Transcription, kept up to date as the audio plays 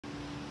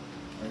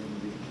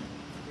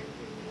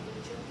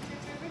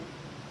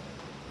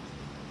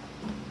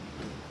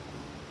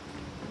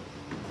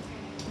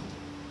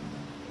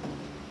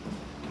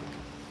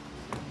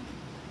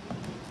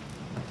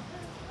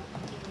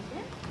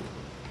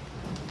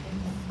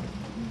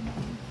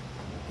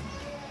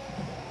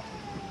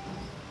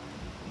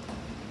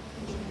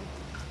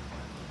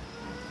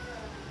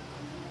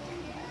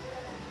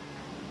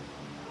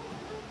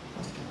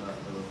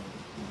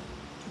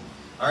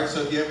All right,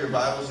 so if you have your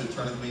Bibles, you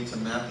turn with me to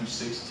Matthew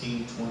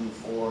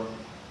 16:24.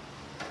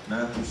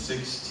 Matthew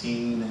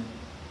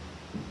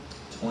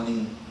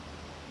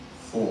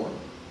 16:24.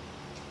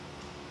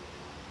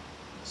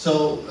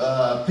 So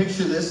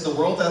picture this, the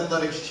World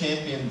Athletics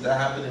Champions that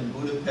happened in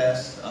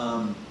Budapest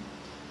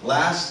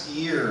last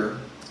year.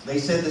 They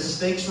said the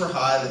stakes were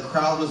high, the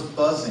crowd was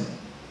buzzing,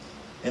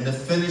 and the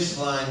finish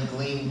line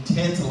gleamed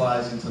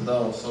tantalizing to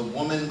those. So a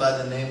woman by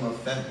the name of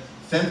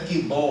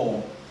Femke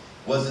Bol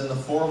was in the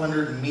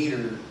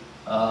 400-meter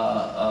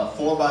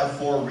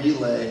 4x4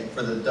 relay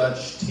for the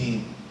Dutch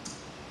team.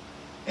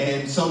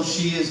 And so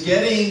she is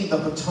getting the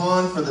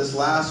baton for this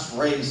last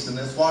race, and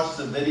let's watch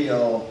the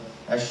video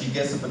as she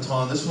gets the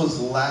baton. This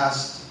was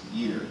last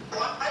year.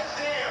 Right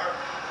there,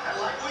 and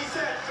like we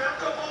said,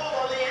 Femke Bol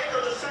on the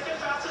anchor, the second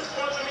fastest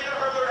 400-meter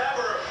hurdler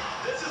ever.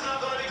 This is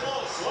not going to be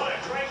close. What a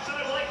great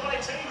time led by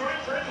Team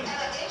Great Britain. And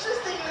an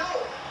interesting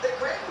note, the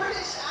Great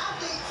British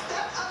athlete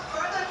stepped up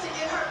further to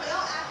give her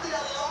male athlete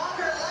a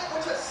longer leg,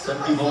 which was super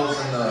Femke Bol's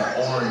in the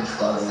orange,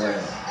 by the way.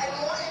 And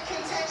more in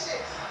contention.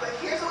 But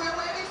here's what we're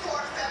waiting for.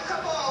 Femke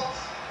Bol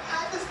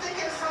has the stick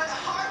in front.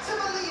 Hard to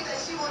believe that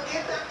she will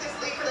give back this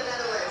lead for the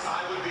Netherlands.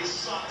 I would be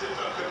shocked if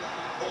Femke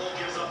Bol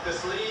gives up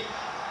this lead.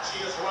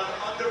 She has run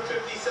under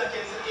 50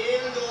 seconds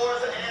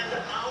indoors and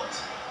out.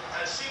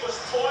 And she was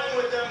toying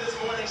with them this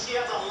morning. She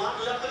has a lot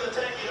left in the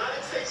tank.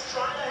 United States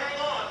trying to hang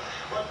on,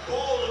 but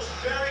Bol looks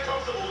very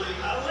comfortable.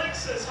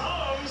 Alexis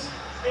Holmes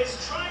is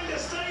trying to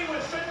stay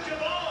with Femke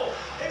Bol.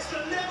 It's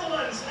the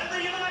Netherlands and the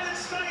United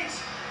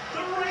States.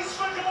 The race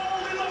for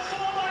gold in the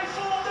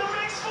 4x4, the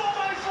race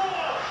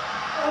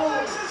 4x4.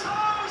 Alexis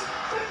Holmes,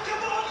 Femke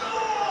Bol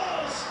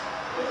falls.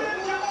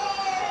 Femke Bol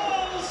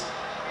falls,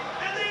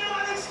 and the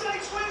United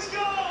States wins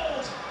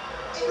gold.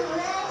 In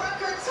world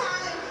record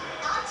time,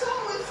 Otto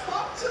was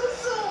spoke too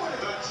soon.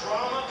 The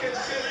drama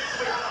continues.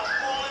 We have a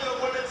fall in the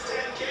women's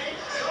 10K.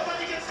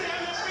 Nobody can stand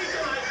their feet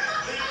tonight.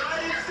 The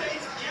United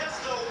States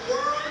gets the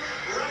world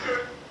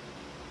record.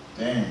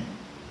 Dang.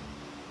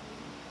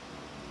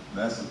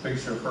 That's a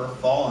picture of her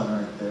falling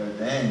right there.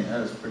 Dang,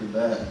 that is pretty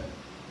bad.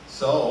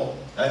 So,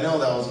 I know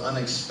that was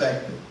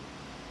unexpected.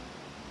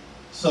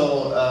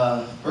 So,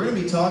 we're going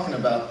to be talking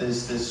about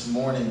this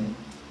morning,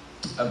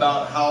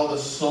 about how the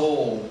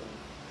soul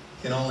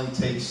can only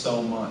take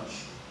so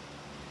much.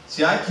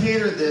 See, I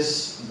cater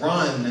this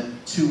run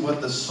to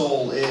what the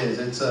soul is.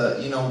 It's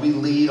we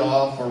lead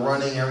off, we're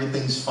running,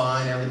 everything's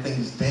fine,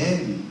 everything's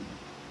dandy.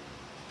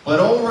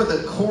 But over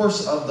the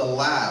course of the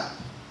lap,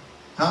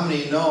 how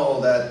many know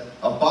that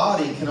a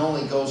body can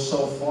only go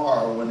so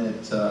far when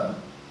it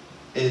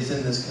is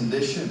in this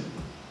condition?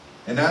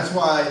 And that's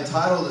why I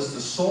entitled this The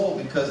Soul,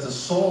 because the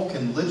soul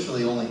can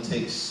literally only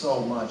take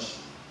so much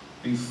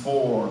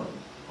before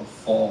a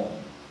fall.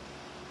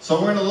 So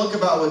we're going to look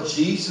about what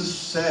Jesus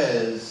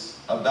says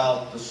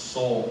about the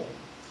soul.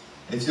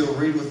 If you'll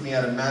read with me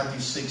out of Matthew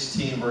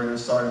 16, we're going to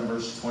start in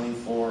verse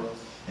 24.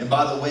 And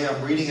by the way,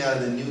 I'm reading out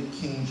of the New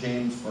King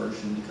James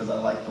Version because I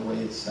like the way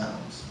it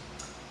sounds.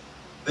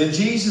 Then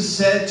Jesus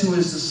said to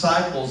his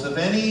disciples, if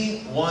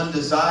anyone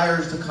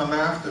desires to come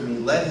after me,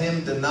 let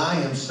him deny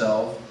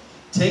himself,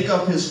 take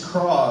up his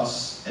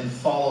cross, and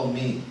follow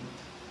me.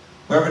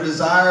 Whoever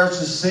desires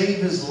to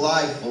save his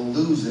life will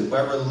lose it.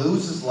 Whoever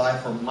loses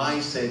life for my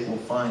sake will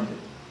find it.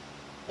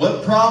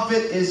 What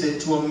profit is it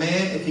to a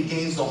man if he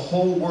gains the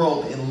whole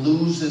world and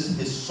loses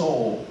his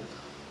soul?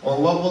 Or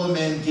what will a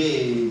man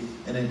give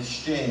in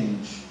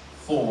exchange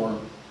for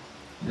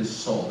his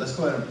soul? Let's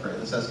go ahead and pray.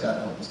 Let's ask God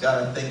to help us.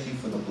 God, I thank you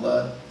for the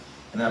blood.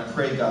 And I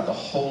pray, God, the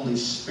Holy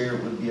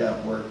Spirit would be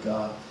at work,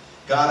 God.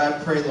 God, I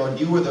pray, Lord,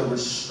 you are the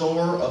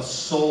restorer of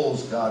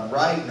souls, God.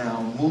 Right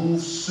now, move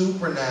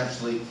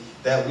supernaturally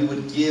that we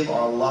would give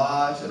our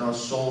lives and our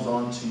souls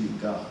unto you,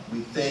 God.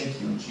 We thank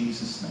you in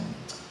Jesus' name.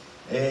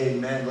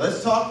 Amen.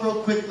 Let's talk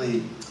real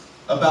quickly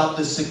about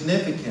the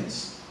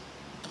significance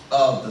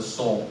of the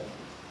soul.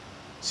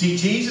 See,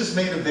 Jesus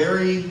made a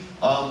very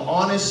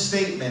honest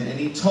statement, and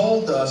he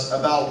told us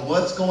about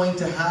what's going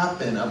to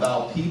happen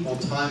about people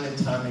time and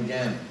time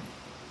again.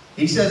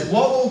 He says,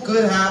 what will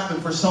good happen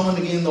for someone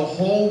to gain the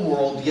whole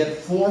world yet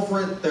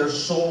forfeit their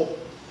soul?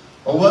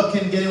 Or what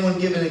can anyone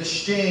give in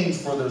exchange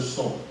for their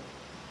soul?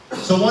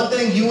 So one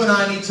thing you and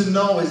I need to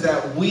know is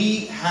that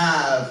we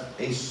have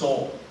a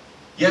soul.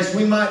 Yes,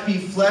 we might be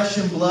flesh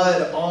and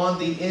blood on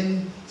the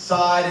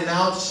inside and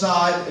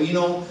outside,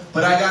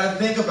 but I got to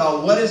think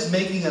about what is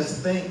making us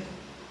think.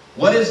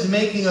 What is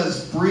making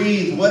us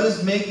breathe? What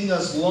is making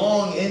us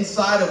long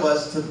inside of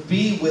us to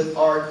be with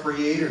our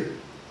Creator?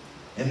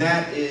 And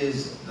that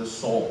is the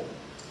soul.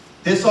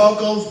 This all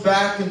goes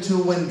back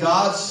into when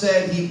God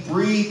said he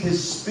breathed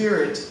his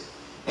spirit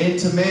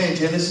into man.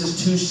 Genesis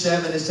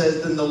 2:7, it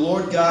says, then the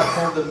Lord God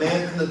formed the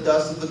man from the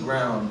dust of the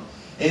ground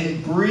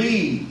and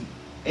breathed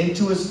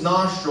into his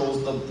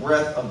nostrils the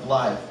breath of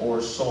life,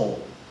 or soul.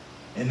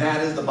 And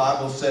that is, the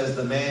Bible says,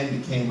 the man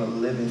became a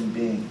living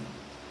being.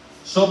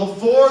 So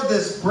before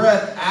this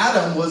breath,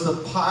 Adam was a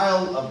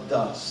pile of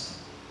dust.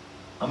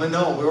 I mean,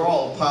 no, we're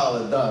all a pile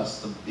of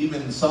dust.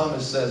 Even the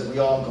psalmist says we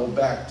all go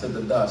back to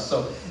the dust.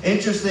 So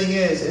interesting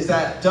is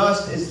that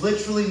dust is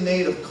literally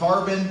made of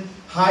carbon,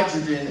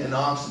 hydrogen, and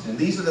oxygen.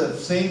 These are the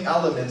same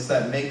elements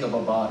that make up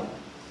a body.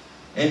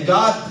 And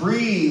God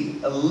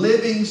breathed a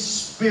living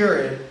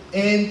spirit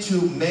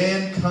into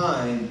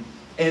mankind,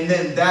 and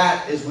then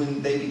that is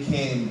when they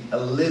became a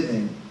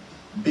living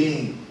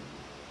being.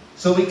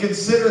 So we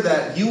consider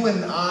that you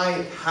and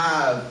I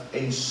have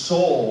a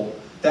soul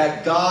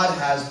that God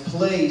has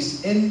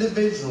placed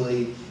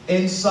individually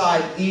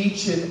inside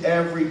each and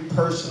every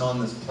person on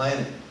this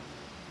planet.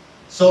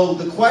 So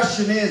the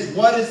question is,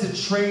 what is the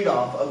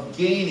trade-off of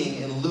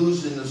gaining and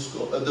losing the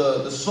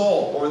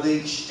soul, or the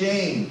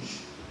exchange?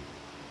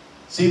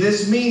 See,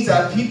 this means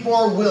that people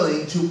are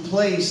willing to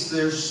place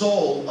their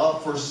soul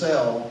up for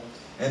sale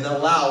and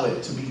allow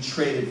it to be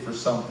traded for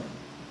something.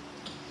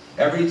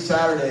 Every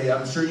Saturday,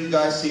 I'm sure you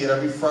guys see it,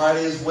 every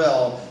Friday as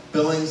well,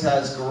 Billings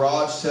has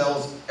garage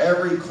sales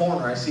every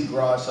corner. I see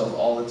garage sales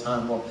all the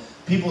time. Well,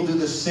 people do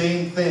the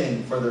same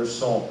thing for their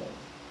soul.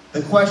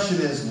 The question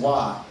is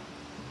why?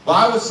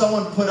 Why would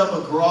someone put up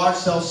a garage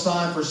sale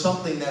sign for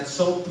something that's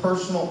so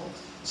personal,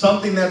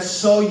 something that's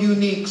so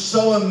unique,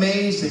 so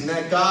amazing,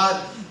 that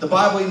God, the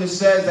Bible even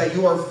says that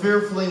you are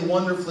fearfully and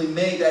wonderfully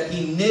made, that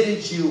He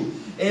knitted you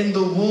in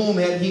the womb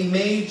and He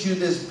made you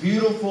this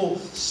beautiful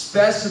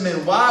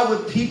specimen? Why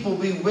would people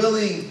be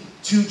willing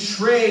to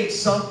trade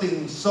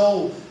something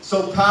so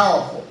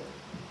powerful?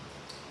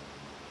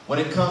 When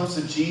it comes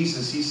to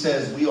Jesus, He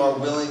says we are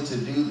willing to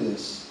do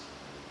this.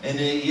 And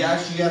you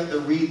actually have to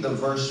read the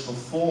verse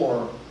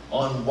before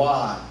on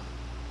why.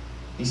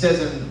 He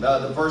says in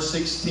the verse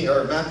 16,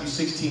 or Matthew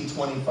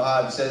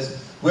 16:25, it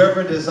says,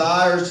 whoever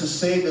desires to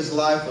save his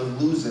life will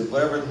lose it.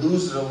 Whoever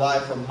loses a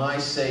life for my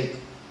sake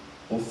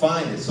will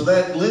find it. So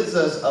that gives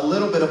us a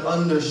little bit of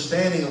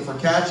understanding if we're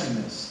catching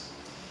this.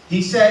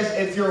 He says,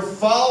 if you're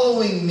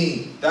following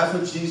me, that's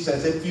what Jesus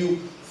says. If you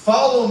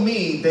follow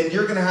me, then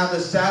you're going to have the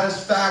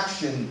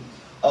satisfaction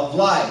of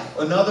life.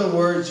 In other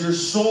words, your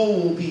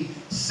soul will be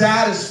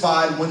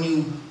satisfied when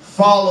you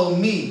follow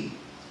me.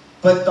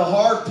 But the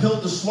hard pill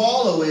to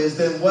swallow is,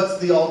 then what's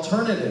the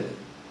alternative?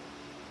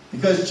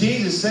 Because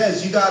Jesus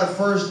says you got to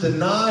first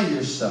deny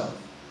yourself.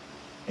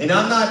 And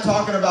I'm not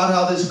talking about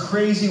how this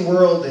crazy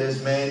world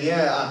is, man.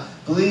 Yeah,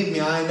 believe me,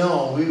 I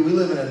know. We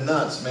live in a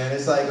nuts, man.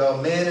 It's like a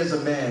man is a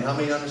man. How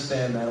many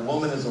understand that? A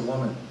woman is a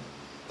woman.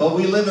 But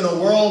we live in a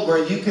world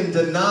where you can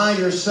deny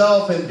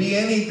yourself and be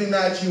anything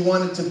that you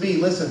want it to be.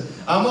 Listen,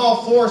 I'm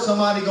all for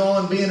somebody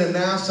going being a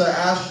NASA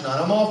astronaut.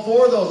 I'm all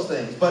for those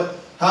things. But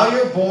how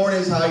you're born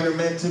is how you're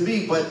meant to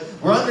be. But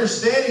we're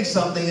understanding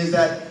something is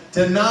that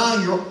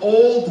denying your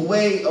old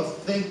way of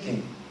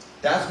thinking.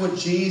 That's what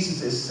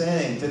Jesus is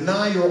saying.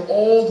 Deny your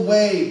old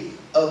way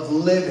of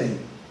living.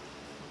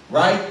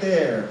 Right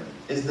there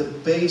is the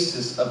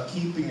basis of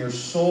keeping your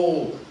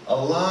soul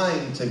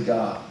aligned to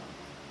God.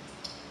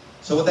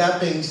 So with that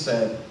being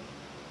said,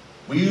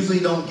 we usually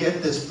don't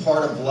get this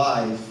part of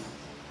life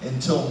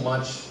until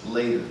much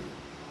later.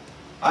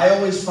 I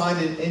always find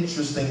it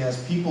interesting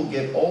as people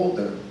get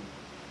older,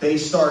 they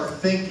start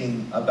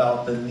thinking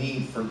about the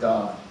need for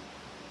God.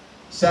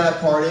 Sad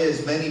part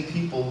is, many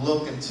people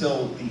look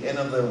until the end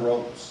of their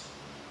ropes.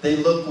 They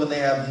look when they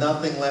have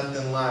nothing left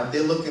in life. They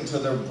look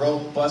until they're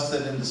broke,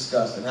 busted, and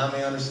disgusted. How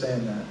many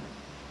understand that?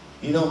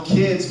 You know,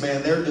 kids,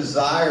 man, their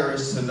desire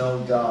is to know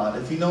God.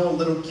 If you know a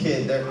little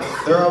kid, they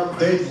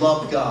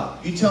love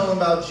God. You tell them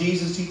about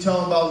Jesus, you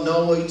tell them about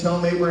Noah, you tell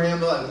them Abraham,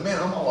 they're like,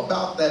 man, I'm all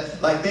about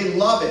that. Like, they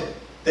love it.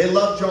 They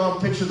love drawing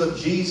pictures of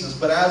Jesus.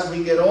 But as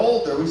we get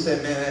older, we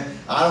say, man,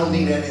 I don't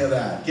need any of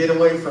that. Get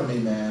away from me,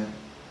 man.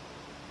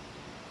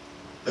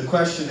 The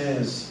question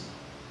is,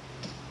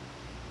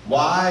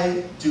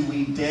 why do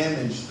we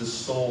damage the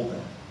soul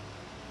then?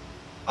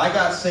 I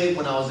got saved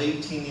when I was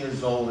 18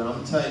 years old, and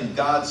I'm telling you,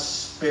 God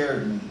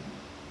spared me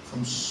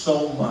from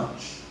so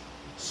much.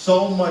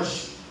 So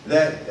much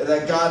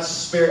that God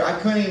spared. I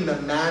couldn't even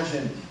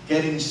imagine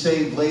getting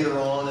saved later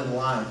on in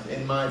life,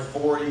 in my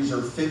 40s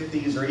or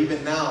 50s, or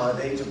even now at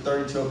the age of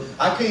 32.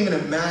 I couldn't even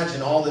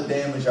imagine all the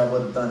damage I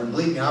would have done. And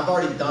believe me, I've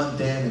already done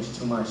damage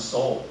to my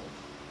soul.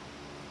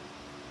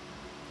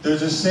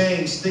 There's a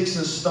saying, sticks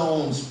and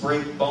stones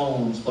break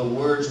bones, but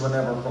words will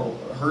never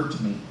hurt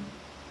me.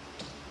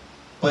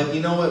 But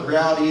you know what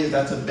reality is?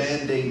 That's a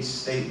Band-Aid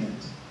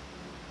statement.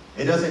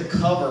 It doesn't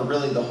cover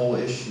really the whole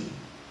issue.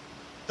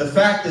 The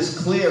fact is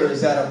clear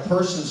is that a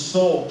person's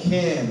soul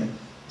can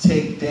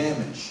take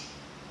damage.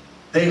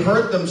 They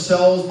hurt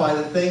themselves by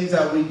the things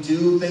that we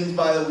do, things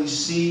that we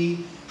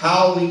see,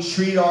 how we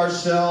treat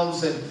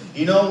ourselves. And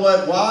you know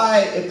what?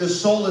 Why, if the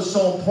soul is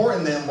so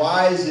important then,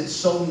 why is it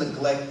so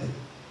neglected?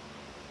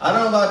 I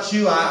don't know about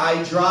you,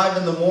 I drive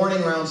in the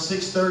morning around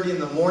 6:30 in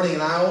the morning,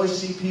 and I always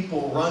see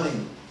people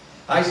running.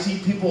 I see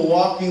people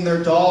walking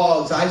their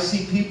dogs. I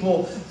see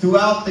people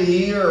throughout the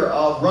year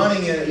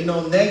running in,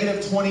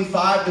 negative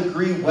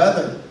 25-degree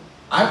weather.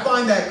 I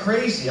find that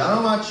crazy. I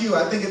don't know about you.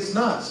 I think it's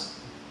nuts.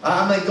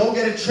 I'm like, go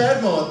get a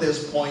treadmill at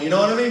this point. You know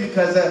what I mean?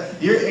 Because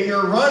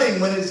you're running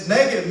when it's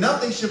negative.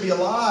 Nothing should be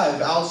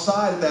alive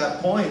outside at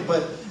that point.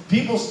 But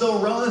people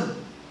still run.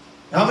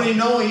 How many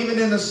know even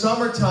in the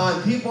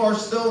summertime, people are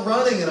still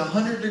running in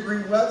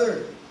 100-degree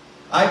weather?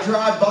 I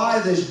drive by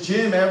this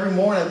gym every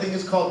morning. I think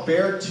it's called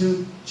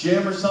Beartooth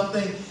Gym or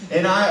something.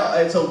 And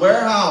it's a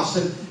warehouse.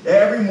 And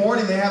every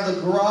morning they have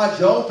the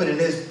garage open and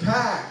it's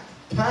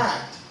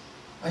packed.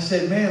 I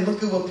said, man,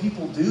 look at what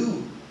people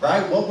do.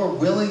 Right? What we're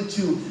willing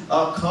to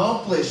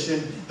accomplish.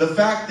 And the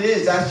fact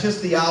is, that's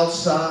just the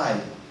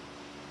outside.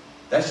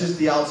 That's just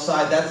the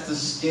outside. That's the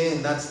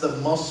skin. That's the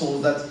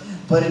muscles.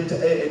 But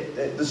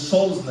the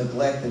soul's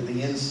neglected,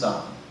 the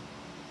inside.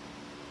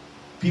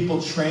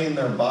 People train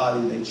their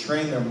body. They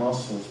train their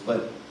muscles.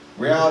 But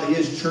reality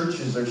is,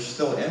 churches are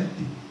still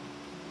empty.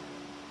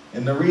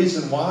 And the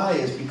reason why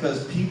is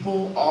because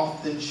people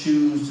often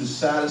choose to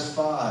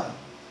satisfy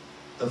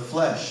the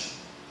flesh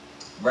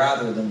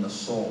rather than the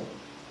soul.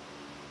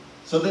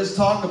 So let's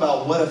talk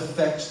about what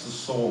affects the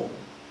soul.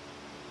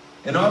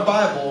 In our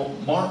Bible,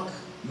 Mark,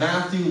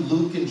 Matthew,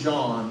 Luke, and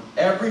John,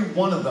 every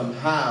one of them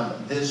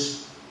have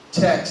this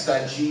text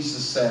that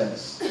Jesus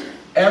says.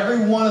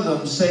 Every one of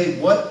them say,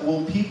 what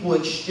will people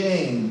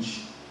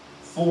exchange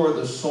for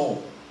the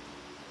soul?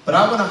 But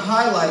I want to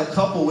highlight a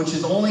couple, which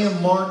is only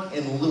in Mark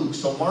and Luke.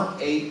 So Mark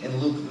 8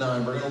 and Luke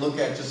 9. We're going to look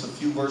at just a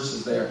few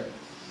verses there.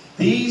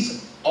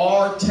 These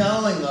are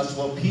telling us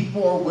what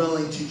people are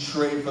willing to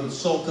trade for the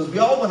soul. Because we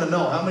all want to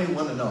know. How many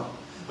want to know?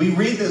 We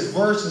read this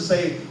verse and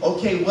say,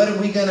 okay, what are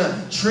we going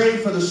to trade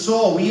for the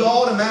soul? We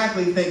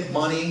automatically think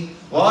money.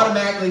 We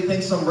automatically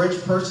think some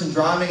rich person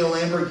driving a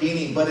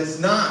Lamborghini. But it's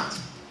not.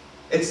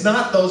 It's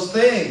not those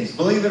things,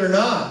 believe it or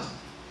not.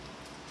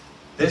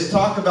 Let's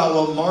talk about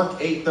what Mark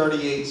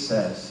 8:38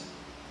 says.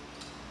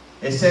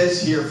 It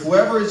says here,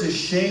 whoever is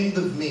ashamed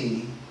of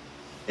me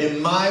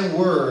in my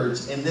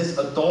words in this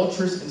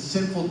adulterous and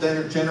sinful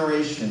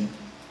generation,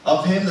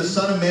 of him the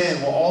Son of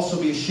Man will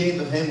also be ashamed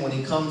of him when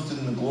he comes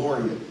in the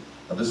glory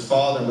of his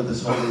Father with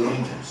his holy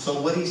angels. So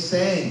what he's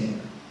saying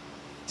here,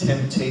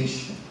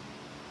 temptation.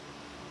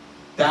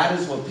 That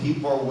is what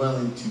people are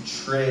willing to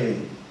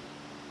trade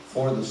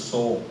for the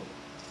soul.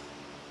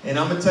 And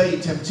I'm going to tell you,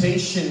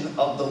 temptation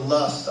of the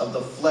lust, of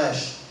the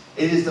flesh,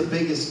 it is the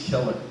biggest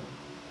killer.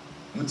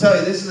 I'm going to tell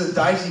you, this is a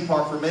dicey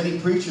part for many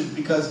preachers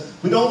because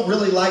we don't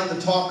really like to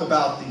talk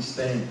about these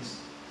things.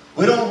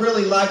 We don't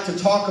really like to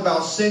talk about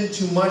sin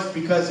too much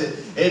because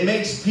it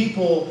makes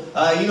people,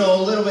 a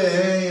little bit,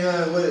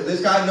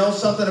 this guy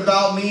knows something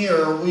about me,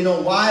 or,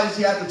 why does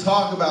he have to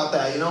talk about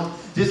that,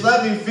 Just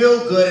let me feel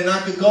good and I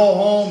could go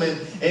home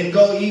and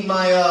go eat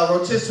my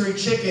rotisserie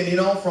chicken,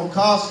 from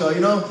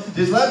Costco,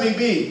 Just let me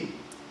be.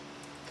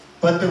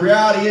 But the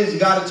reality is you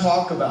got to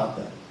talk about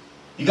that.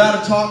 You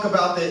got to talk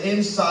about the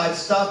inside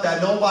stuff that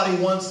nobody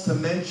wants to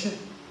mention.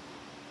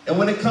 And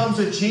when it comes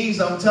to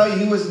Jesus, I'm telling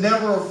you, he was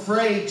never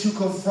afraid to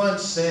confront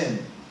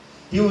sin.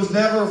 He was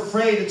never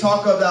afraid to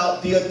talk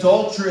about the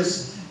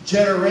adulterous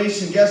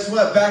generation. Guess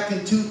what? Back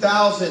in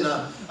 2000,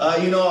 I'm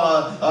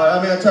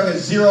talking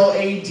 0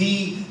 AD,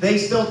 they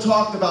still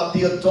talked about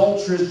the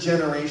adulterous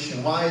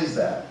generation. Why is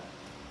that?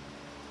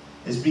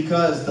 It's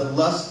because the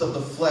lust of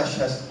the flesh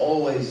has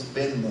always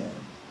been there.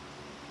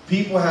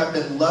 People have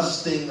been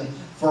lusting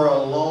for a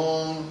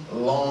long,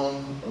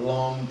 long,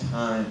 long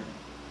time.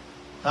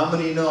 How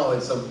many know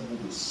it's a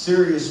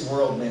serious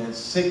world, man?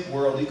 Sick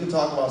world. You could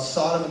talk about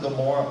Sodom and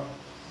Gomorrah.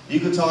 You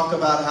could talk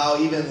about how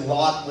even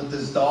Lot with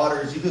his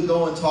daughters. You could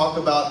go and talk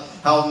about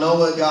how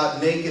Noah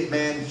got naked,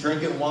 man,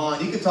 drinking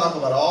wine. You could talk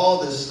about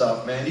all this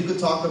stuff, man. You could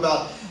talk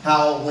about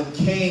how when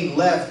Cain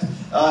left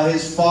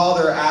his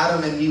father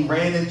Adam and he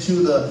ran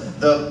into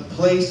the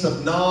place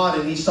of Nod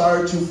and he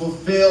started to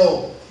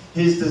fulfill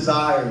his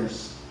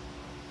desires.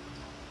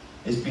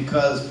 It's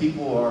because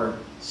people are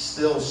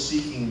still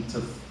seeking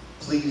to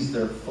please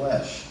their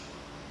flesh.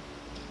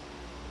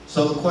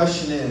 So the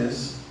question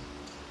is,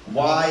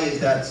 why is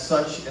that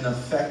such an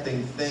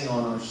affecting thing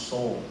on our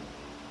soul?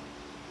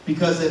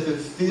 Because if it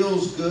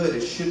feels good,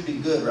 it should be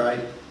good, right?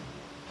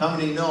 How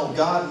many know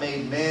God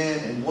made man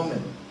and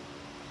woman?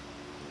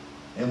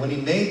 And when he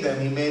made them,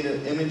 he made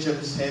an image of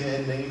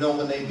him. And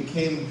when they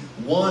became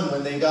one,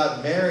 when they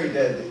got married,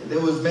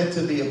 it was meant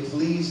to be a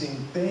pleasing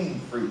thing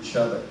for each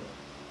other.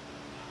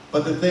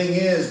 But the thing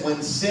is,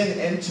 when sin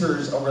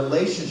enters a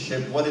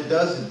relationship, what it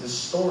does, it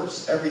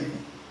distorts everything.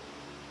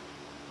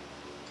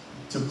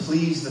 To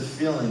please the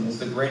feeling is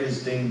the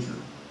greatest danger.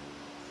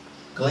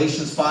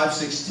 Galatians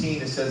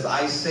 5:16, it says,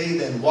 I say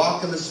then,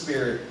 walk in the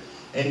Spirit,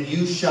 and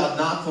you shall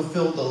not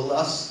fulfill the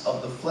lusts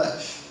of the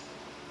flesh.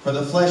 For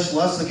the flesh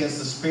lusts against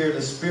the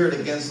Spirit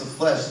against the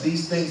flesh.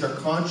 These things are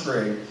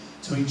contrary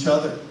to each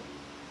other.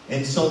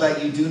 And so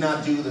that you do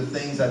not do the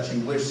things that you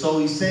wish. So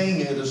he's saying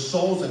here, the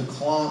soul's in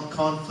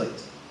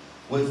conflict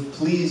with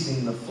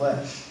pleasing the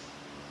flesh.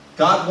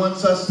 God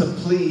wants us to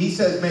plead. He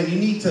says, man, you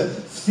need to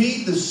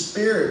feed the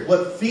Spirit.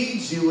 What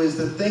feeds you is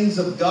the things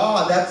of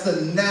God. That's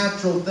the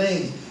natural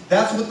things.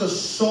 That's what the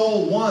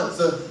soul wants.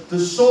 The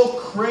soul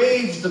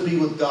craves to be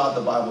with God,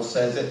 the Bible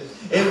says.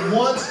 It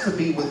wants to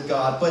be with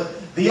God. But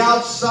the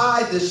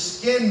outside, the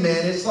skin,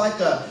 man, it's like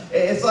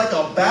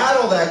a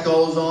battle that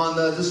goes on.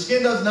 The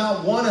skin does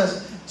not want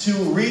us to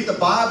read the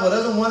Bible. It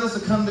doesn't want us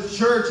to come to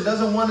church. It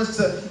doesn't want us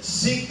to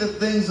seek the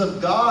things of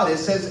God. It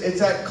says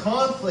it's at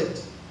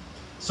conflict.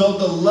 So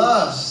the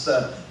lust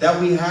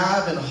that we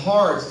have in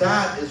hearts,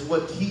 that is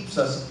what keeps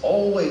us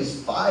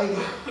always fighting.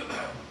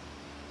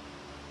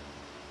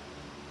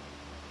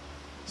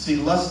 See,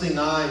 lusting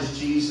eyes,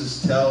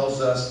 Jesus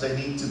tells us, they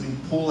need to be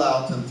pulled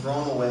out and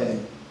thrown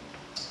away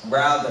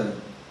rather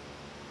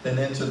than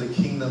enter the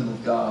kingdom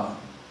of God.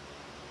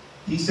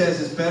 He says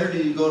it's better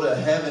that you go to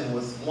heaven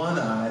with one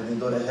eye than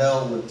go to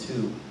hell with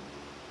two.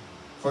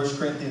 1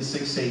 Corinthians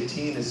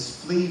 6:18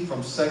 is flee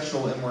from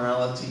sexual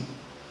immorality.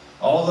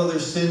 All other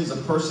sins a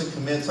person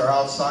commits are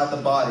outside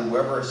the body.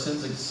 Whoever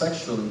sins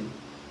sexually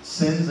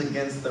sins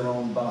against their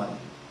own body.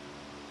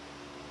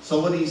 So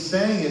what he's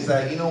saying is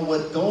that,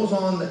 what goes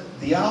on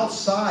the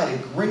outside,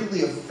 it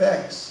greatly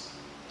affects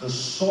the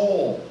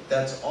soul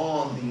that's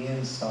on the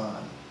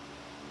inside.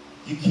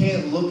 You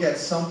can't look at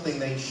something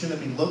that you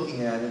shouldn't be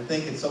looking at and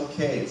think it's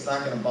okay. It's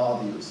not going to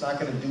bother you. It's not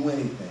going to do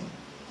anything.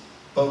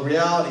 But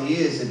reality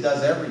is, it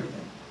does everything.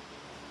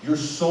 Your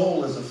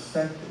soul is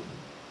affected.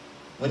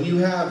 When you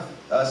have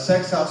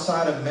sex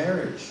outside of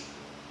marriage,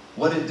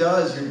 what it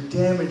does, you're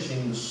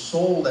damaging the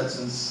soul that's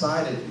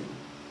inside of you.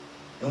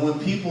 And when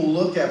people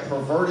look at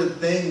perverted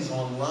things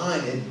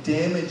online, it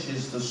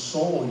damages the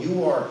soul.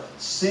 You are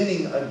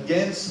sinning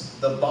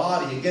against the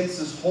body, against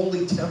this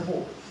holy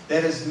temple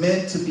that is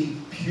meant to be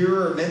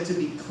pure, meant to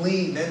be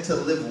clean, meant to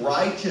live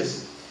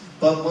righteous.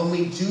 But when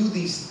we do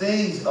these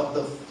things of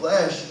the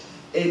flesh,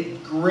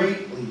 it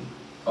greatly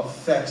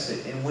affects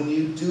it. And when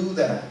you do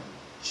that,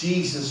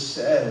 Jesus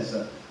says,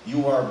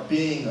 you are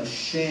being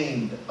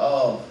ashamed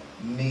of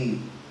me.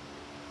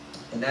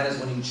 And that is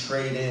when you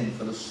trade in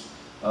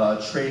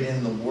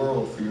the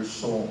world for your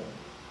soul.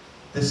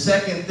 The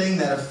second thing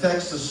that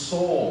affects the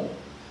soul,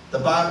 the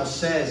Bible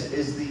says,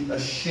 is the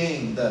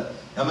ashamed.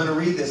 I'm going to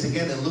read this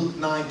again in Luke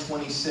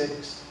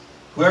 9:26.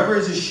 Whoever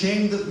is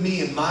ashamed of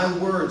me and my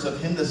words, of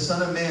him the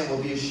Son of Man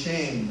will be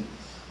ashamed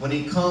when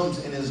he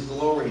comes in his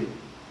glory.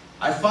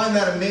 I find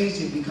that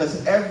amazing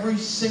because every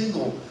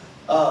single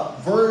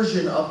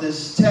version of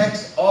this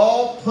text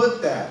all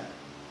put that.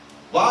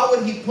 Why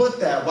would he put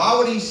that? Why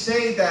would he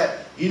say that,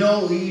 you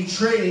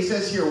trade? He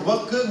says here,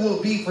 what good will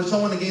it be for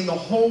someone to gain the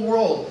whole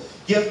world,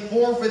 yet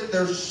forfeit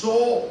their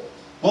soul?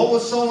 What will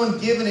someone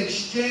give in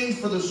exchange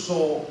for the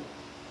soul?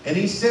 And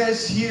he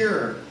says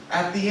here,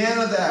 at the end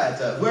of that,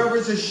 whoever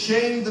is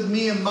ashamed of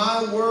me and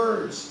my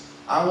words,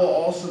 I will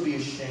also be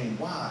ashamed.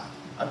 Why?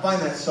 I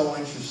find that so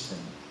interesting.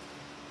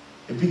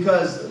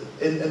 Because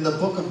in the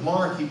book of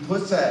Mark, he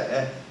puts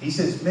that, he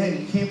says,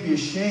 man, you can't be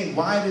ashamed.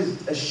 Why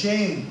does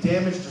ashamed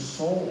damage the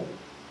soul?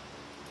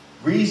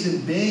 Reason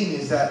being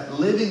is that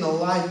living a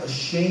life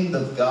ashamed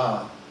of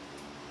God,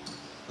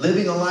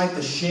 living a life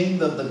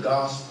ashamed of the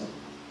gospel,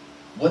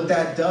 what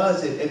that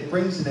does, it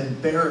brings an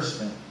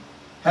embarrassment.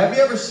 Have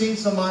you ever seen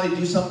somebody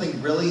do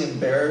something really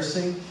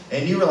embarrassing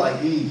and you were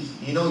like,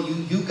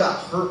 you got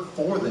hurt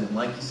for them?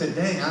 Like you said,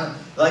 dang,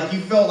 you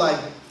felt like,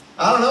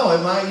 I don't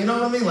know, you know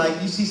what I mean? Like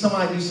you see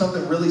somebody do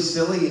something really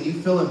silly and you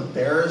feel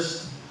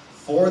embarrassed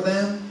for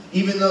them,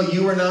 even though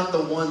you were not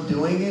the one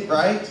doing it,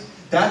 right?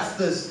 That's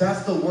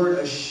the word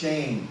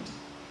ashamed.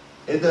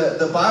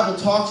 The Bible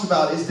talks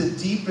about is the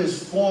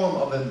deepest form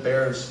of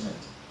embarrassment.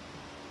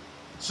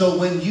 So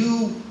when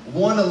you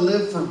want to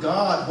live for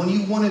God, when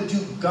you want to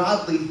do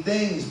godly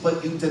things,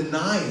 but you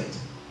deny it,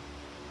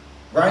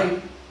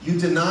 right? You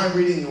deny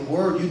reading the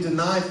Word. You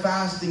deny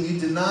fasting. You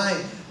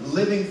deny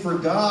living for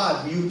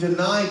God. You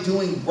deny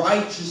doing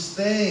righteous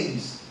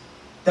things.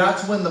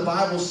 That's when the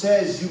Bible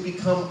says you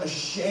become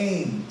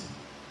ashamed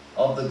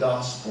of the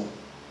gospel.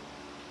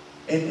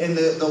 And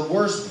the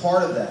worst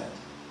part of that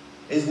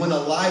is when a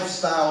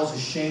lifestyle is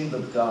ashamed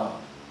of God.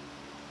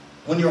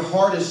 When your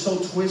heart is so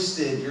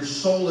twisted, your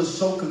soul is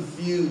so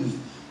confused,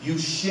 you're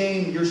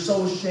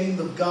so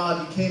ashamed of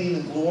God, you can't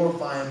even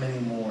glorify Him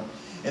anymore.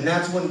 And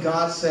that's when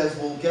God says,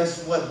 well,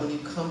 guess what? When you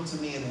come to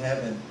me in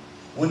heaven,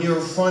 when your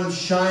front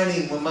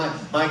shining, when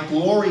my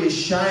glory is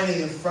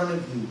shining in front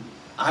of you,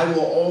 I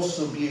will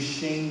also be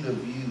ashamed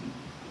of you.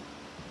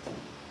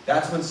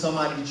 That's when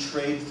somebody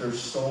trades their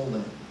soul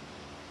in.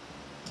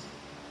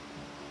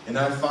 And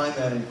I find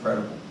that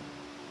incredible.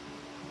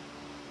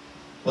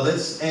 Well,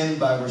 let's end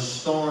by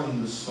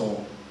restoring the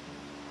soul,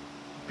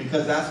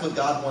 because that's what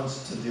God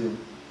wants to do.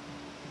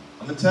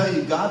 I'm going to tell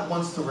you, God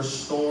wants to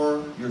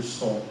restore your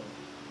soul.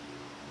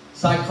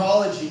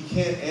 Psychology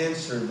can't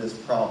answer this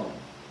problem.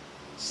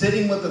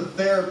 Sitting with a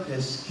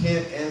therapist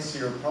can't answer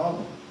your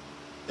problem.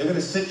 They're going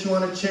to sit you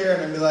on a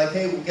chair and be like,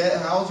 hey,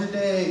 how's your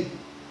day?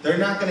 They're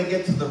not going to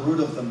get to the root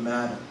of the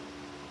matter.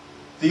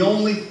 The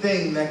only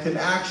thing that can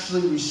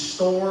actually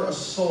restore a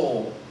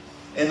soul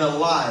and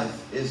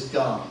alive is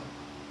God,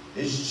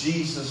 is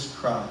Jesus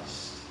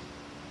Christ.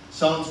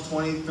 Psalms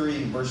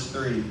 23, verse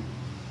 3.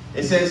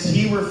 It says,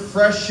 He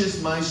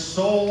refreshes my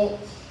soul.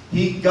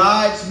 He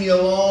guides me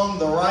along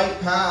the right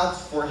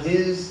paths for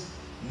His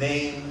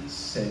name's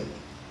sake.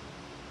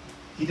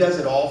 He does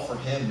it all for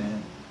Him,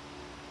 man.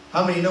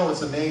 How many know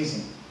it's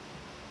amazing?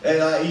 And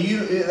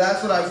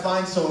that's what I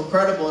find so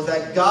incredible, is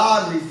that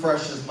God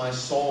refreshes my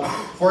soul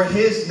for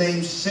His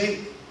name's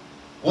sake.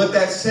 What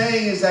that's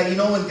saying is that,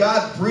 when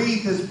God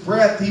breathed His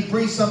breath, He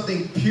breathed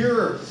something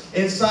pure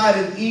inside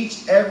of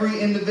every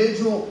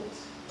individual.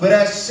 But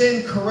as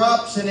sin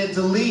corrupts and it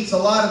deletes a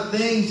lot of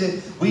things,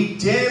 we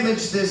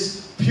damage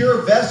this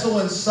pure vessel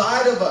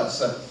inside of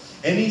us.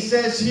 And He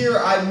says here,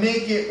 I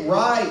make it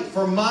right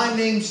for my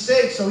name's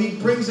sake. So He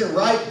brings it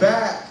right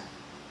back.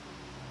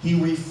 He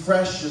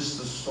refreshes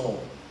the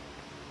soul.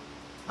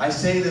 I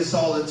say this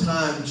all the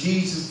time.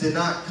 Jesus did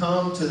not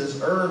come to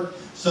this earth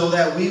so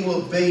that we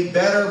will be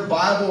better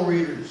Bible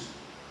readers,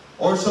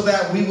 or so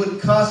that we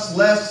would cuss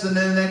less than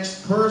the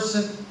next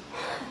person.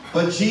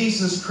 But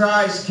Jesus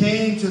Christ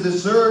came to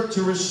this earth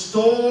to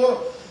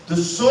restore the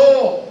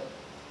soul.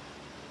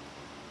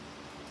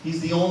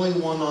 He's the only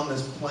one on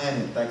this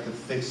planet that could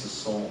fix the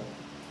soul.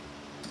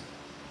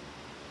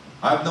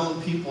 I've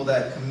known people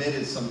that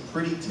committed some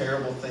pretty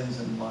terrible things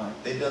in life.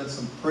 They've done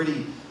some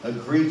pretty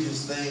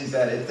egregious things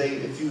that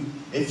if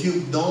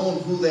you've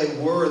known who they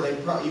were,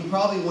 you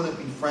probably wouldn't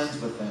be friends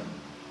with them.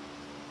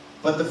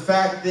 But the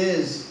fact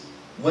is,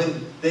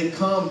 when they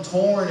come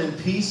torn in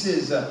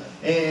pieces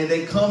and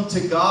they come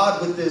to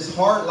God with this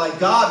heart like,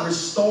 God,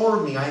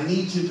 restore me. I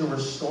need you to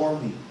restore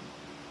me.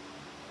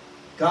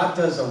 God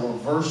does a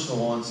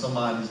reversal on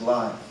somebody's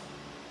life.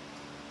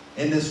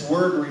 And this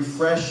word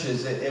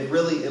refreshes, it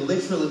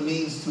literally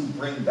means to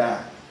bring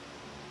back.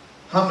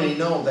 How many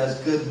know that's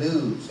good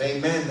news?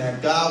 Amen.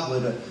 That God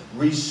would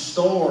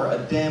restore a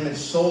damaged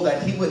soul,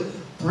 that He would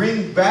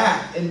bring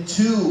back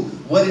into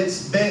what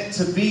it's meant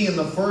to be in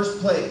the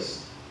first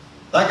place.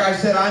 Like I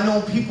said, I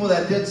know people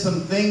that did some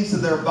things to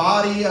their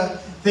body,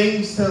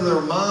 things to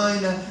their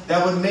mind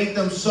that would make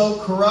them so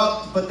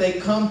corrupt, but they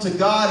come to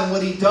God, and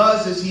what He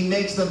does is He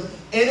makes them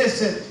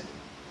innocent.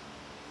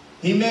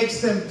 He makes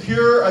them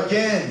pure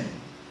again.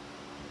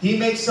 He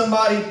makes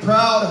somebody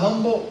proud,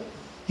 humble.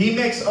 He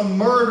makes a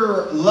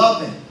murderer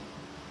loving.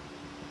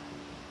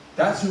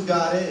 That's who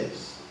God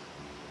is.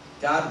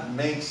 God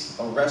makes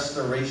a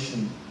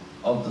restoration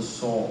of the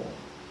soul.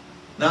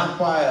 Not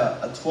by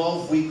a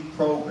 12-week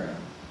program,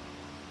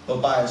 but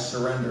by a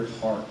surrendered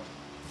heart.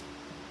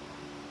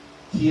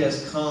 He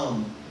has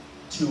come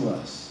to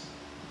us.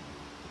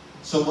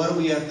 So what do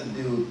we have to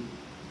do?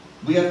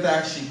 We have to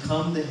actually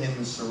come to Him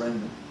and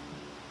surrender.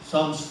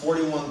 Psalms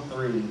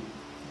 41:3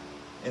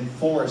 and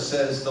 4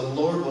 says, the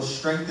Lord will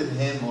strengthen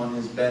him on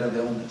his bed of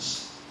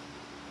illness.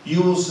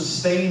 You will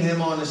sustain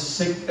him on his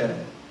sick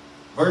bed.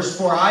 Verse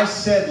 4, I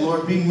said,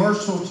 Lord, be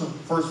merciful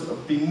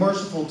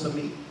to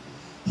me.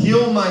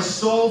 Heal my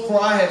soul,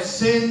 for I have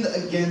sinned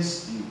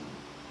against you.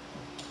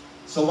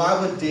 So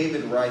why would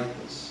David write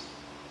this?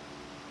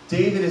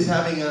 David is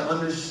having an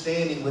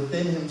understanding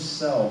within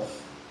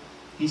himself.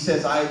 He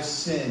says, I have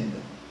sinned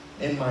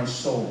in my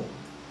soul.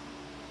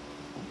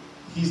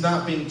 He's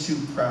not being too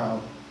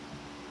proud.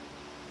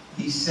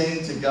 He's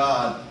saying to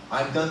God,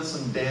 I've done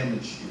some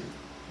damage here.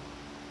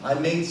 I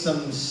made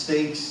some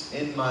mistakes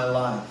in my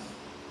life.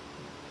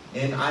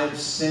 And I've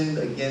sinned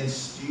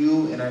against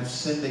you, and I've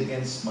sinned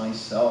against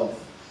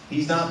myself.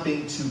 He's not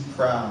being too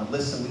proud.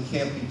 Listen, we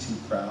can't be too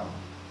proud.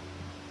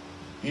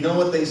 You know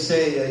what they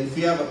say, if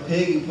you have a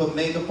pig, you put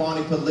makeup on,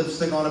 you put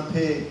lipstick on a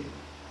pig.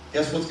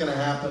 Guess what's going to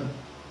happen?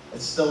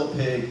 It's still a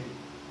pig.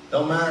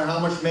 Don't matter how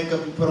much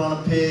makeup you put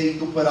on a pig. You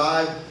can put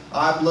eye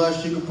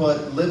blush, you can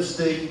put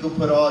lipstick, you can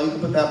put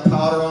that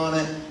powder on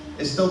it.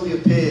 It'll still be a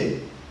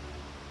pig.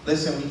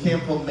 Listen, we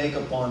can't put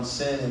makeup on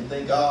sin and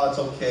think, oh, it's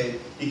okay.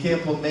 You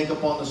can't put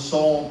makeup on the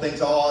soul and think,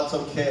 oh, it's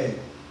okay.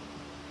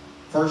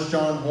 1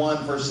 John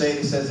 1 verse 8,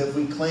 it says, if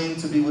we claim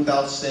to be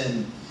without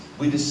sin,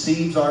 we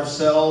deceive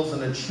ourselves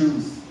and the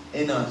truth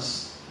in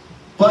us.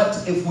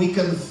 But if we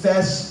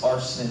confess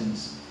our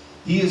sins,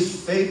 He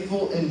is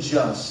faithful and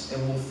just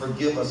and will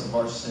forgive us of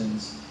our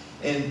sins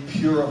and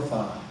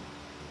purify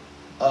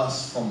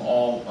us from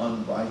all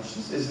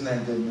unrighteousness. Isn't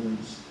that good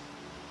news?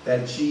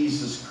 That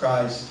Jesus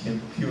Christ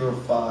can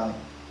purify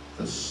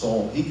the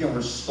soul. He can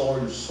restore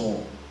your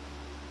soul.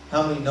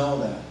 How many know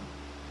that?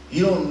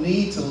 You don't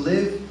need to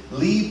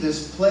leave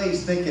this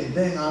place thinking,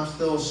 dang, I'm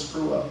still a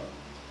screw up.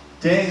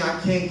 Dang, I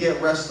can't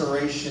get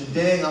restoration.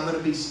 Dang, I'm going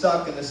to be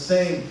stuck in the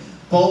same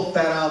boat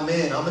that I'm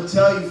in. I'm going to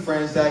tell you,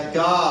 friends, that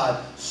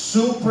God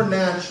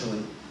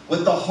supernaturally,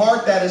 with the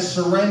heart that is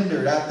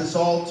surrendered at this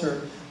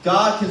altar,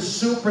 God can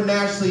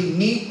supernaturally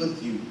meet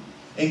with you.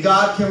 And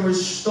God can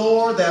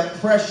restore that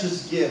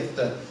precious gift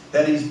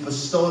that He's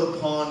bestowed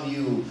upon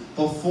you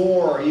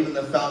before even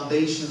the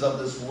foundations of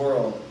this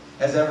world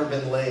has ever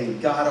been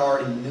laid. God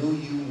already knew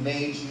you,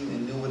 made you,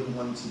 and knew what He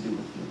wanted to do with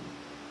you.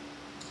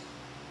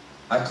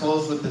 I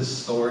close with this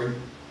story.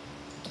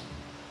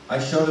 I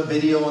showed a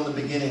video in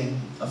the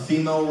beginning, a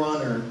female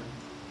runner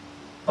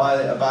by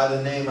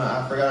the name,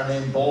 I forgot her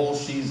name, Bol.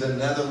 She's a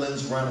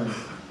Netherlands runner.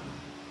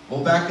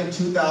 Well, back in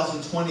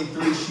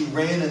 2023, she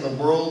ran in the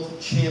World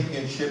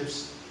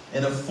Championships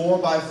in a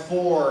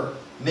 4x4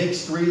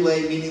 mixed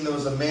relay, meaning there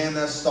was a man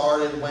that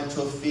started, went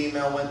to a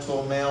female, went to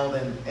a male,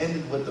 then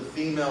ended with the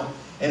female.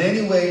 And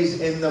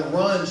anyways, in the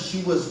run,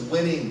 she was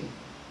winning.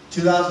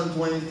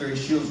 2023,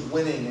 she was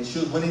winning, and she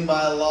was winning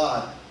by a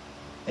lot.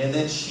 And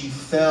then she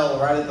fell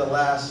right at the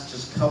last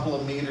just couple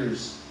of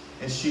meters,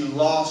 and she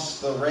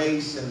lost the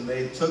race, and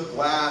they took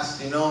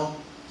last, you know.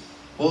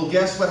 Well,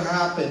 guess what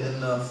happened in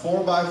the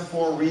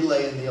 4x4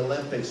 relay in the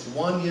Olympics?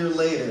 1 year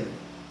later,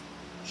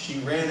 she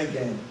ran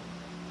again,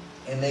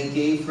 and they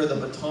gave her the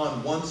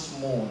baton once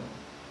more.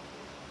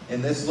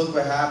 And look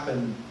what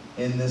happened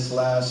in this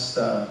last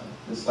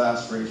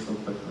race real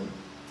quickly.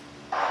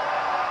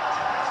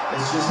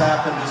 This just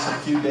happened just a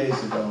few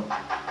days ago.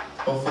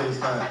 Hopefully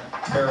it's not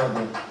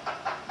terrible.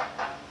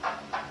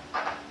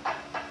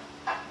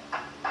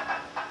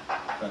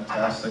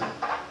 Fantastic.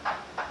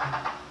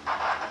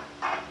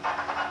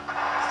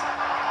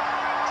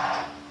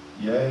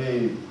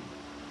 Yay.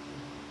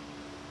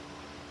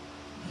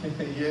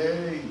 Yay.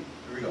 Here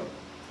we go.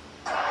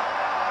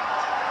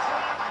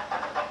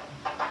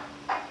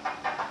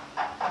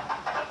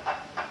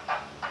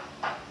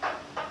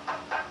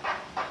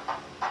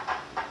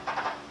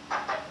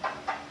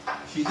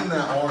 She's in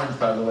that orange,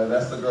 by the way.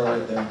 That's the girl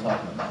right there I'm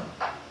talking about.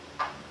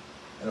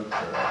 It'll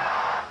clear up.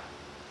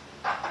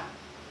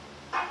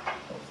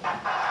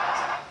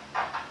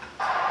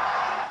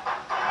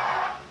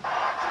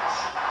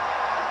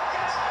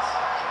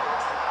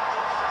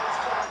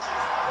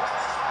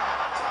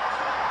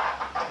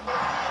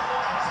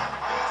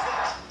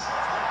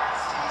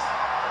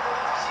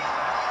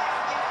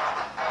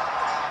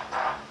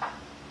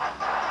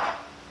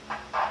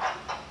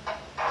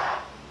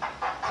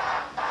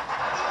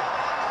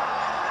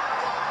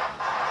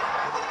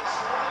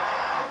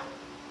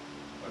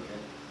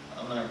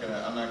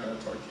 I'm not gonna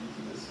torture you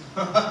for this.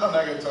 I'm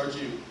not gonna torture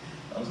you.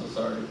 I'm so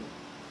sorry.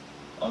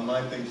 On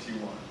my thing, she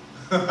won.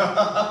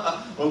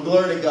 Well,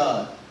 glory to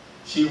God.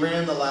 She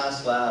ran the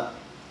last lap,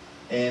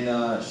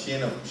 and she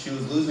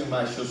was losing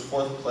she was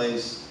 4th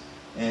place,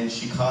 and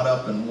she caught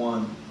up and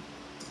won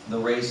the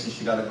race, and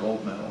she got a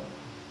gold medal.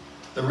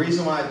 The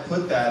reason why I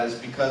put that is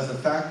because the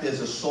fact is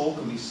a soul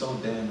can be so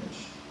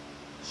damaged.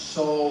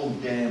 So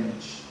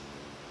damaged.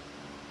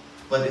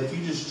 But if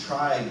you just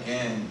try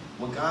again,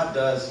 what God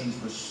does, He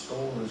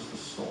restores the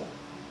soul.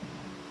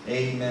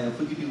 Amen.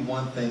 If we could do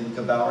one thing, we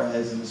could bow our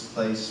heads in this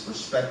place,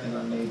 respecting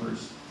our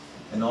neighbors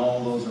and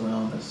all those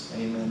around us.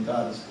 Amen.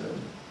 God is good.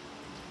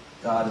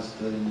 God is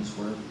good and He's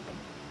worthy.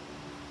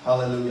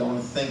 Hallelujah. I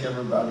want to thank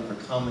everybody for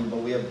coming, but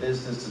we have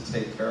business to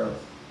take care of.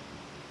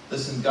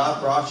 Listen,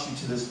 God brought you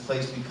to this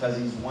place because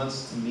He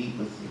wants to meet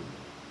with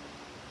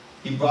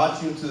you. He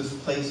brought you to this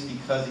place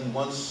because He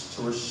wants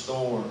to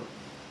restore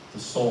the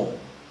soul.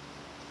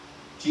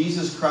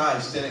 Jesus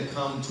Christ didn't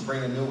come to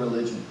bring a new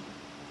religion.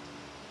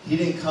 He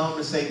didn't come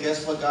to say,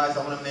 guess what, guys,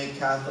 I'm going to make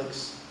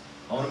Catholics.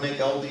 I'm going to make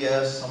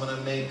LDS. I'm going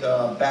to make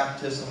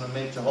Baptists. I'm going to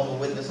make Jehovah's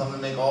Witness. I'm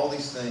going to make all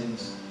these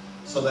things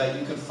so that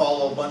you can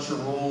follow a bunch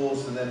of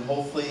rules, and then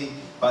hopefully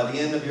by the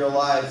end of your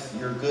life,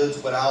 your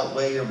goods would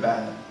outweigh your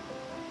bad.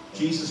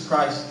 Jesus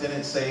Christ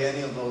didn't say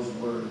any of those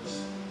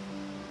words.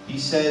 He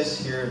says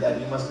here that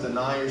you must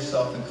deny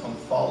yourself and come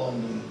follow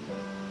me.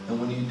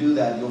 And when you do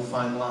that, you'll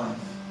find life.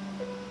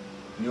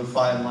 And you'll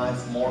find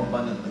life more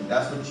abundantly.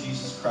 That's what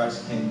Jesus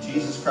Christ came.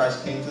 Jesus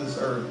Christ came to this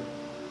earth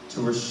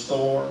to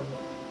restore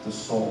the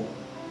soul.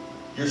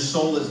 Your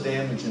soul is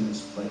damaged in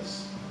this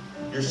place.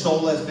 Your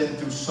soul has been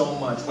through so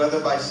much,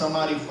 whether by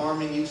somebody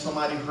harming you,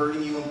 somebody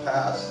hurting you in the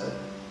past.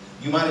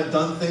 You might have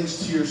done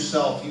things to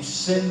yourself. You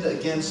sinned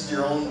against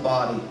your own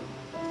body.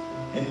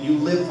 And you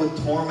live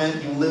with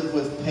torment. You live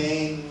with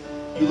pain.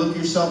 You look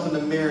yourself in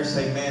the mirror and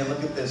say, man,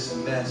 look at this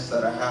mess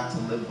that I have to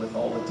live with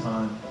all the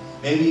time.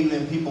 Maybe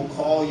even people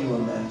call you a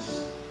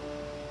mess.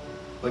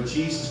 But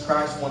Jesus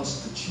Christ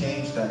wants to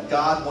change that.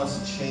 God wants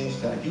to change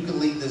that. You can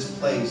leave this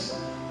place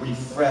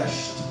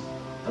refreshed,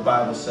 the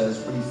Bible says,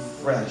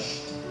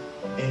 refreshed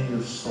in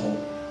your soul.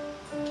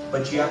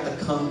 But you have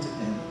to come to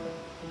Him.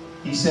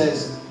 He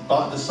says,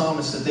 the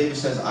psalmist says, David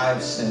says, I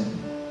have sinned.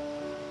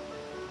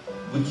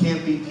 We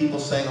can't be people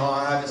saying, oh,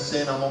 I haven't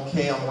sinned, I'm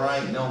okay, I'm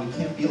right. No, we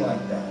can't be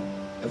like that.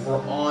 If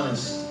we're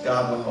honest,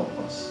 God will help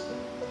us.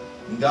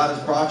 And God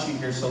has brought you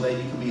here so that you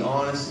can be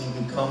honest and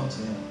you can come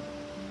to Him.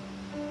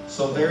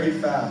 So very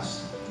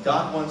fast,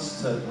 God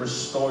wants to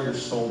restore your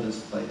soul to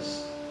this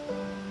place.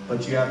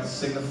 But you have to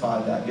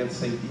signify that. You have to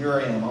say, here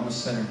I am, I'm a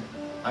sinner.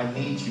 I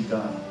need you,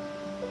 God.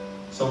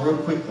 So real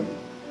quickly,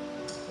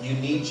 you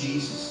need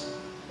Jesus.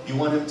 You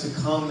want Him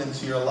to come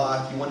into your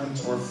life. You want Him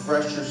to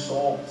refresh your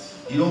soul.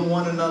 You don't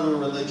want another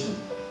religion.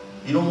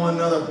 You don't want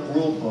another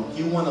rule book.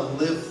 You want to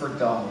live for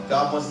God.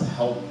 God wants to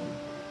help you.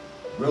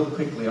 Real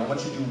quickly, I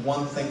want you to do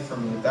one thing for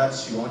me. If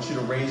that's you, I want you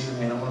to raise your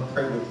hand. I want to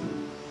pray with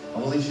you. I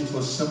want to lead you to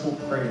a simple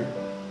prayer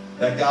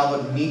that God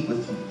would meet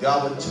with you.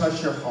 God would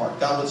touch your heart.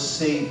 God would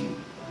save you.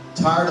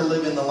 Tired of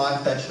living the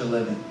life that you're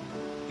living.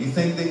 You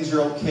think things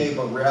are okay,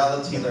 but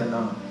reality they're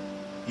not.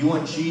 You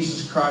want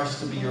Jesus Christ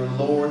to be your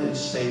Lord and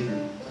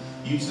Savior.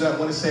 You just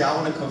want to say, I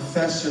want to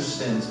confess your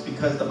sins,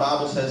 because the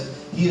Bible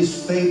says He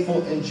is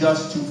faithful and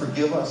just to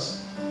forgive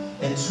us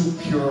and to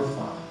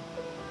purify.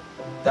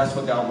 That's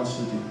what God wants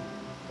to do.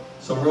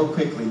 So real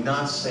quickly,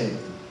 not saved.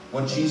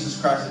 Want Jesus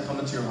Christ to come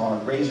into your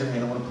heart, raise your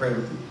hand. I want to pray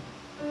with you.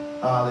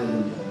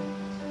 Hallelujah.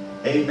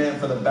 Amen.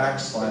 For the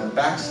backslider.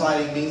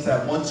 Backsliding means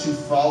that once you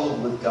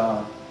followed with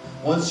God,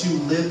 once you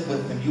lived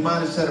with Him, you might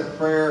have said a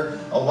prayer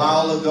a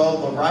while ago,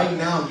 but right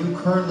now you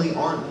currently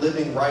aren't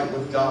living right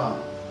with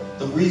God.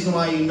 The reason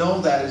why you know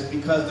that is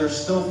because there's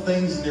still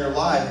things in your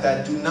life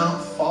that do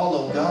not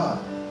follow God.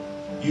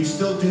 You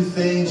still do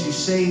things, you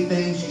say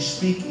things, you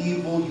speak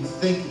evil, you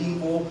think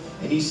evil,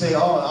 and you say,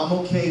 oh, I'm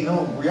okay.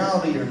 No, in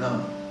reality you're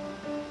not.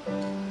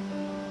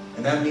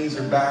 And that means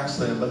you're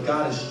backsliding, but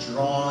God has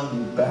drawn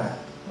you back.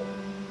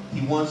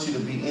 He wants you to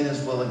be in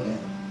His will again.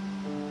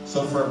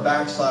 So for a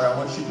backslider, I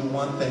want you to do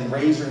one thing.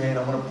 Raise your hand.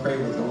 I want to pray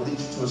with you. I'll lead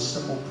you to a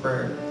simple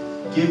prayer.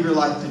 Give your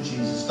life to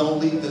Jesus. Don't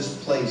leave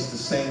this place the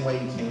same way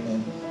you came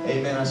in.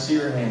 Amen. I see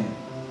your hand.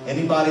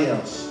 Anybody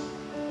else?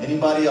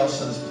 Anybody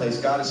else in this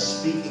place? God is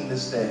speaking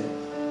this day.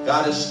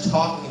 God is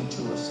talking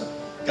to us.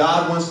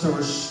 God wants to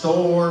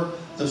restore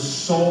the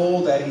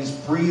soul that He's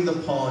breathed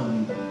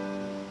upon you.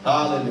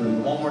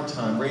 Hallelujah. One more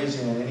time. Raise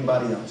your hand.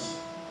 Anybody else?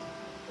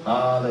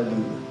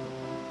 Hallelujah.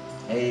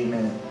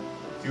 Amen.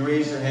 If you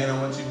raise your hand, I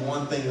want you to do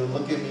one thing. You'll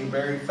look at me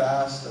very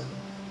fast.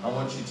 I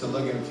want you to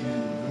look at, if you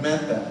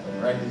meant that,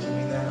 right? Did you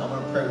mean that? I'm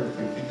going to pray with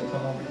you. If you can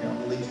come over here, I'm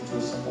going to lead you to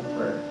a simple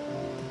prayer.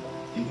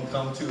 You can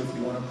come too if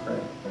you want to pray.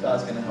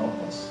 God's going to help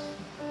us.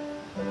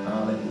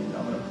 Hallelujah.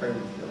 I'm going to pray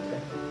with you, okay?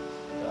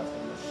 God's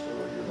going to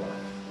restore your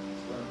life.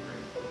 That's what I'm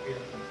praying for.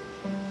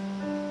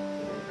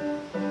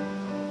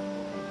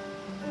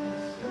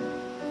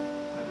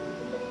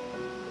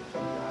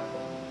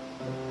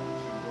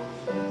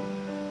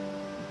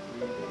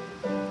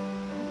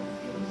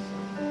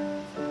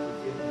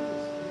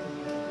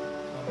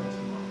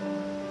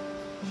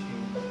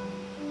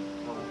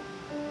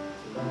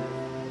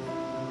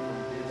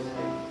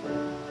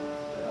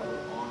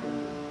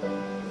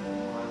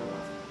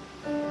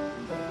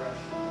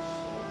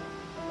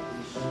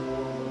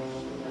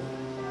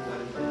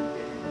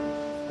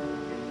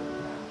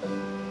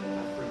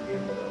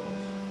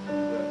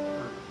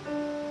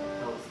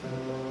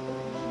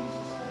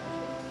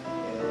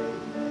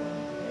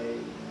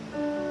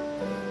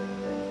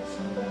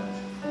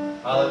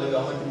 Hallelujah.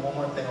 I'm going to do one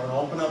more thing. I'm going to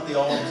open up the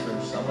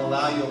altars. I'm going to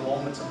allow you a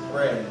moment to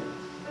pray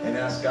and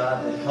ask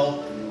God to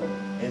help you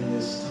in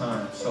this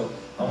time. So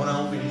I want to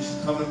open you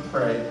to come and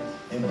pray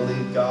and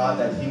believe God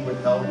that He would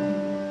help you.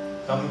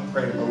 Come and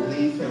pray.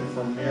 Believe Him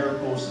for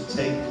miracles to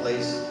take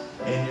place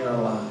in your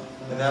life.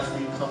 And that's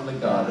where you come to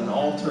God. An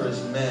altar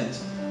is meant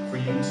for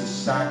you to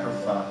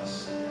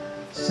sacrifice.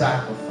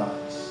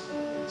 Sacrifice.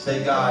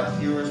 Say, God,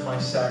 here is my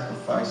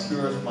sacrifice.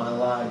 Here is my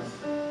life.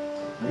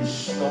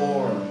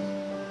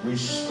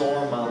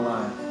 Restore my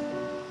life.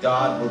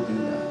 God will do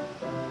that.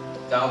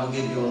 God will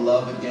give you a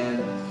love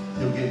again.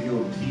 He'll give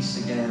you a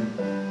peace again.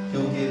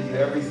 He'll give you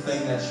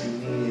everything that you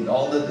need.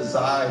 All the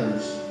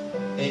desires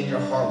in your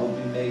heart will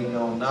be made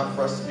known. Not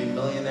for us to be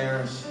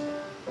millionaires,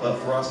 but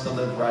for us to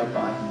live right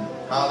by Him.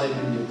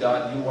 Hallelujah.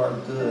 God, you are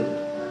good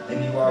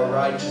and you are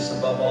righteous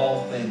above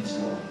all things,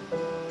 Lord.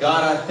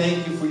 God, I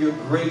thank you for your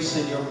grace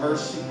and your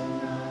mercy.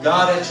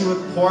 God, that you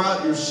would pour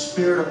out your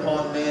Spirit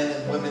upon men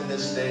and women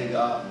this day,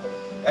 God.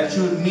 That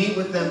you would meet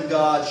with them,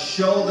 God.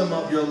 Show them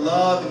of your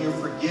love and your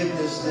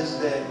forgiveness this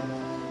day.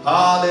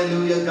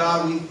 Hallelujah,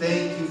 God. We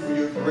thank you for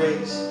your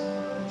grace.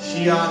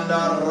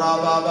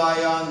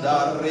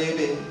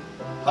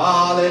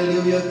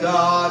 Hallelujah,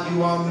 God.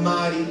 You are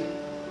mighty.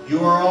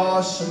 You are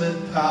awesome in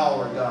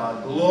power,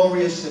 God.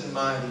 Glorious and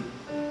mighty.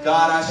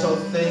 God, I so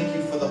thank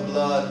you for the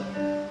blood.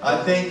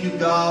 I thank you,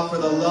 God, for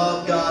the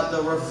love, God,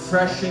 the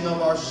refreshing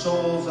of our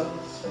souls,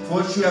 for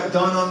what you have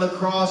done on the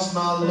cross,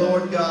 my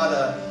Lord,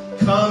 God.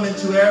 Come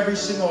into every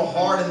single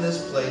heart in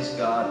this place,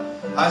 God.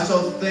 I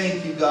so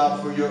thank you, God,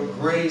 for your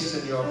grace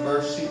and your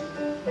mercy.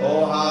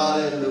 Oh,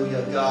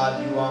 hallelujah,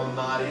 God. You are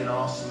mighty and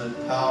awesome in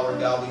power,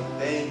 God. We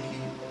thank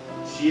you.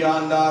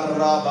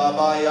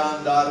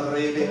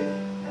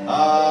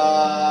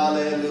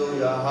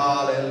 Hallelujah,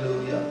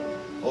 hallelujah.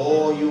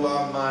 Oh, you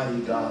are mighty,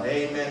 God.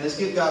 Amen. Let's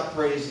give God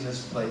praise in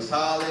this place.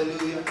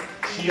 Hallelujah.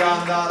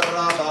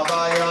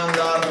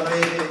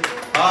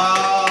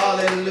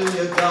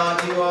 Hallelujah,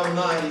 God. You are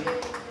mighty.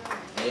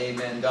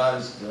 Amen.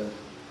 God is good.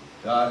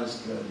 God is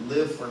good.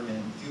 Live for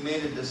Him. If you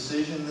made a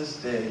decision this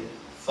day,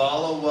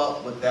 follow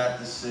up with that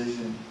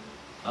decision.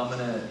 I'm going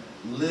to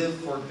live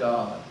for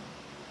God.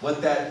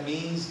 What that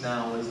means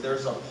now is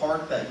there's a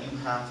part that you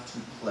have to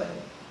play.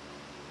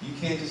 You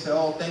can't just say,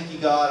 oh, thank you,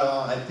 God.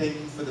 Oh, I thank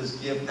you for this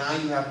gift. Now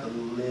you have to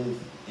live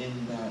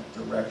in that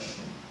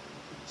direction.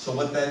 So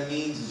what that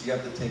means is you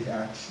have to take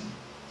action.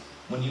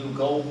 When you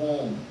go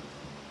home,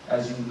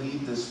 as you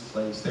leave this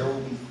place, there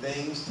will be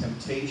things,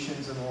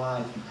 temptations in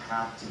life you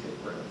have to get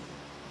rid of.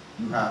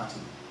 You have to.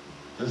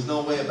 There's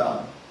no way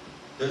about it.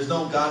 There's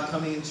no God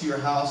coming into your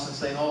house and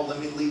saying, oh, let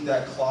me leave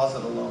that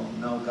closet alone.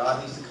 No,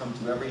 God needs to come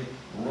to every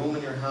room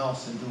in your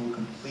house and do a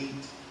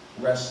complete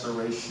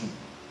restoration.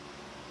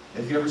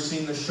 If you've ever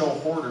seen the show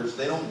Hoarders,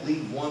 they don't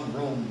leave one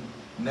room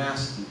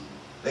nasty.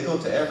 They go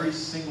to every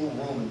single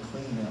room and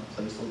clean that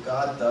place. Well,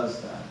 God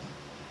does that.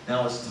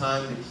 Now it's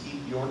time to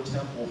keep your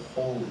temple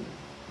holy.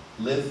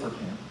 Live for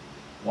Him.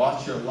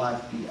 Watch your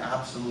life be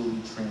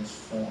absolutely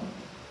transformed.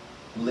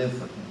 Live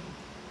for Him.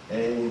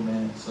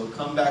 Amen. So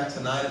come back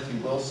tonight, if you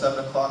will.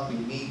 7 o'clock we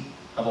meet.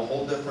 Have a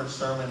whole different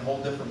sermon,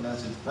 whole different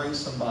message. Bring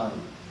somebody.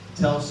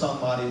 Tell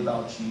somebody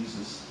about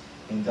Jesus.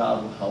 And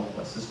God will help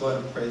us. Let's go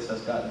ahead and pray. It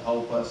says God to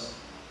help us.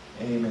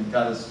 Amen.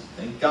 God,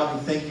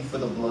 we thank you for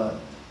the blood.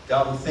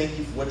 God, we thank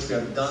you for what you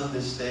have done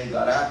this day.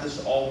 God, at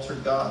this altar,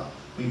 God,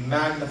 we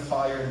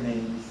magnify your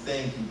name. We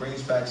thank you. Bring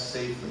us back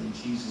safely in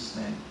Jesus'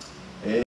 name.